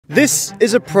This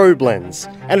is a probe lens,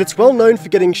 and it's well known for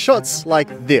getting shots like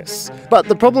this. But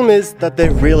the problem is that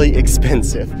they're really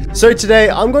expensive. So today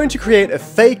I'm going to create a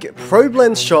fake probe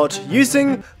lens shot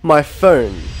using my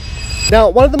phone. Now,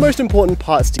 one of the most important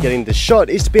parts to getting this shot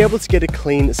is to be able to get a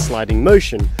clean sliding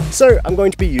motion, so I'm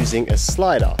going to be using a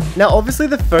slider. Now obviously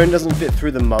the phone doesn't fit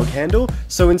through the mug handle,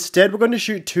 so instead we're going to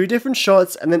shoot two different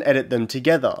shots and then edit them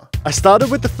together. I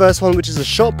started with the first one, which is a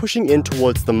shot pushing in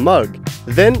towards the mug.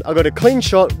 Then I got a clean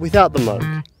shot without the mug.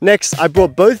 Next, I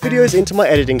brought both videos into my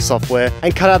editing software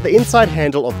and cut out the inside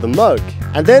handle of the mug.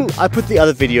 And then I put the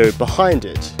other video behind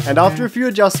it. And after a few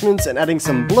adjustments and adding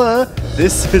some blur,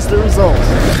 this is the result.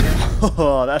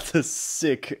 Oh, that's a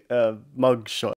sick mug shot.